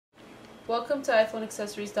Welcome to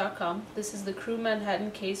iPhoneaccessories.com. This is the Kroo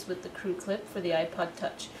Manhattan case with the Kroo clip for the iPod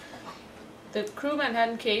Touch. The Kroo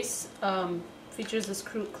Manhattan case features this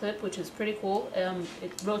Kroo clip, which is pretty cool.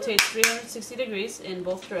 It rotates 360 degrees in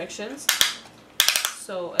both directions.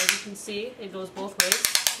 So as you can see, it goes both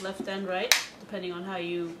ways, left and right, depending on how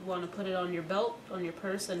you want to put it on your belt, on your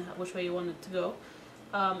purse, and which way you want it to go.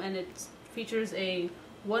 And it features a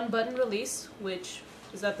one-button release, which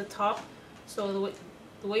is at the top. So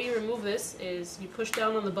the way you remove this is you push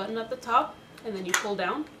down on the button at the top, and then you pull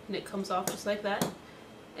down, and it comes off just like that.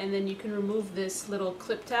 And then you can remove this little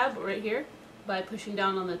clip tab right here by pushing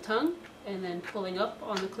down on the tongue and then pulling up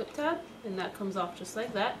on the clip tab, and that comes off just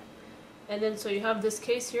like that. And then so you have this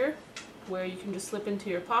case here where you can just slip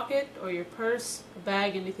into your pocket or your purse, a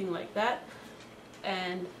bag, anything like that.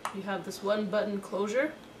 And you have this one button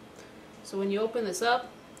closure. So when you open this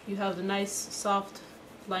up, you have the nice soft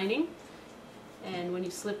lining, and when you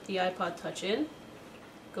slip the iPod Touch in, it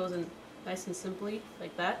goes in nice and simply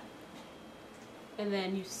like that. And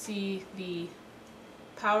then you see the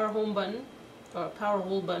power home button, or power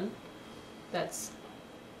hold button, that's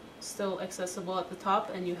still accessible at the top,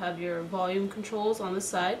 and you have your volume controls on the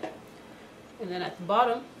side. And then at the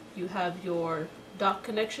bottom you have your dock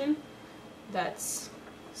connection that's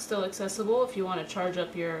still accessible if you want to charge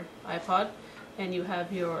up your iPod, and you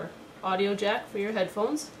have your audio jack for your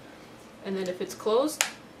headphones. And then if it's closed,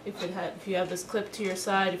 if you have this clip to your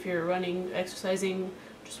side, if you're running, exercising,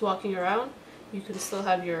 just walking around, you can still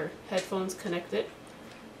have your headphones connected.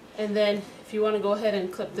 And then if you want to go ahead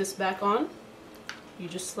and clip this back on, you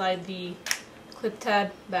just slide the clip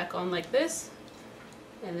tab back on like this,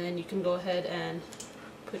 and then you can go ahead and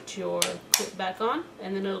put your clip back on,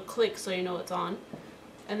 and then it'll click so you know it's on.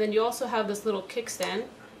 And then you also have this little kickstand,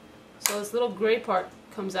 so this little gray part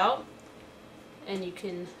comes out, and you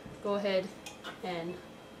can go ahead and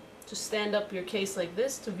just stand up your case like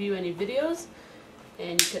this to view any videos,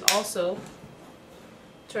 and you can also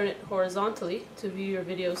turn it horizontally to view your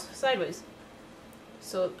videos sideways.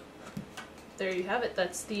 So there you have it.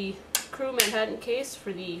 That's the Kroo Manhattan case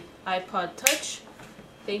for the iPod Touch.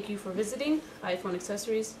 Thank you for visiting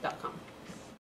iPhoneaccessories.com.